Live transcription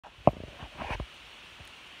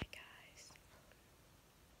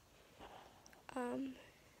Um,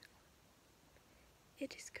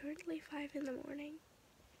 it is currently 5 in the morning,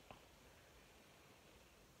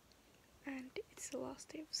 and it's the last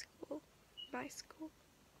day of school, my school.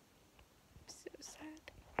 So sad.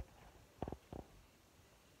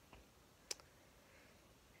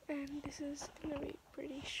 And this is gonna be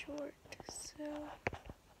pretty short, so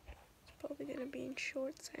it's probably gonna be in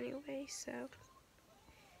shorts anyway, so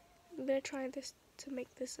I'm gonna try to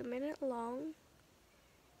make this a minute long,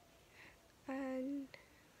 and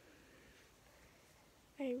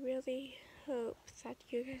I really hope that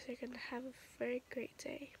you guys are gonna have a very great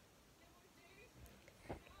day.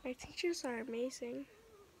 My teachers are amazing.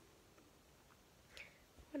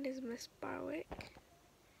 One is Miss Barwick,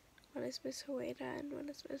 one is Miss Hueda, and one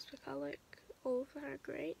is Miss McCulloch. All of them are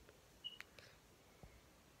great.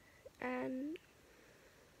 And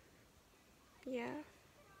yeah,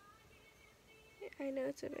 I know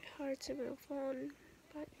it's a bit hard to move on,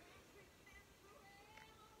 but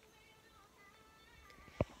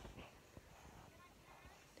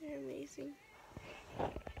they're amazing.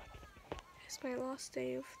 It's my last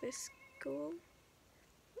day of this school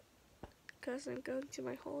because I'm going to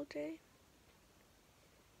my holiday,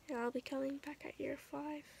 and I'll be coming back at year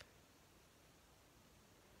 5.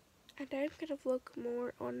 And I'm gonna vlog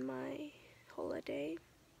more on my holiday.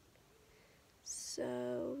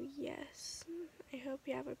 So yes, I hope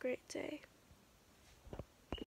you have a great day.